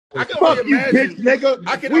I can Fuck only you, imagine. bitch,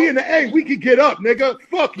 nigga. We in the A. We can get up, nigga.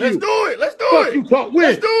 Fuck you. Let's do it. Let's do Fuck it. you talk. When?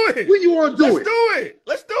 Let's do it. When you want to do Let's it? do it.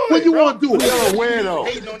 Let's do it. When you bro. want to do it? You're a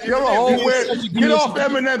weirdo. You're a whole weirdo. Get off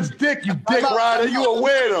Eminem's dick, you dick rider. You a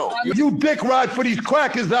weirdo. You dick ride for these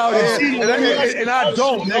crackers out here, and I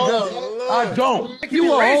don't, nigga. I don't.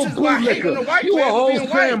 You a whole bootlicker. You a whole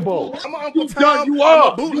fanboy. I'm an Uncle You done. Tom. You I'm a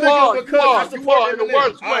are. bootlicker because I support in the Eminem.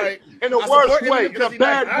 worst All way. right. In the I worst support way. Eminem In a because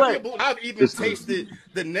bad way. I've even tasted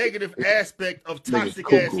the negative aspect of toxic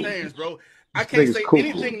cuckoo. ass stands, bro. I can't nigga's say cuckoo.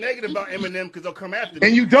 anything negative about Eminem because they'll come after me.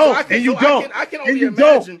 And you don't. So And you don't. I can And only you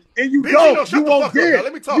imagine. don't. And you Benzino, don't. shut You the won't fuck up. get Now it.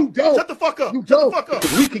 let me talk. You don't. Shut the fuck up. You Shut don't. the fuck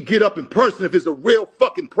up. We could get up in person if it's a real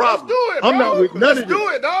fucking problem. Let's do it, bro. I'm not with none Let's of this. do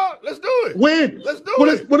it, dog. Let's do it. When? Let's do well,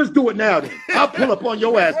 it. Let's do it now then. I'll pull up on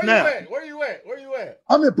your ass Where now. you at? Where you at? Where you at?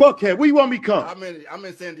 I'm in Buckhead. Where you want me to come? I'm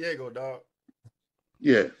in San Diego, dog.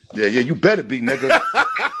 Yeah. You better be, nigga.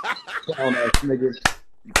 Clown ass nigga.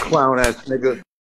 You clown ass nigga.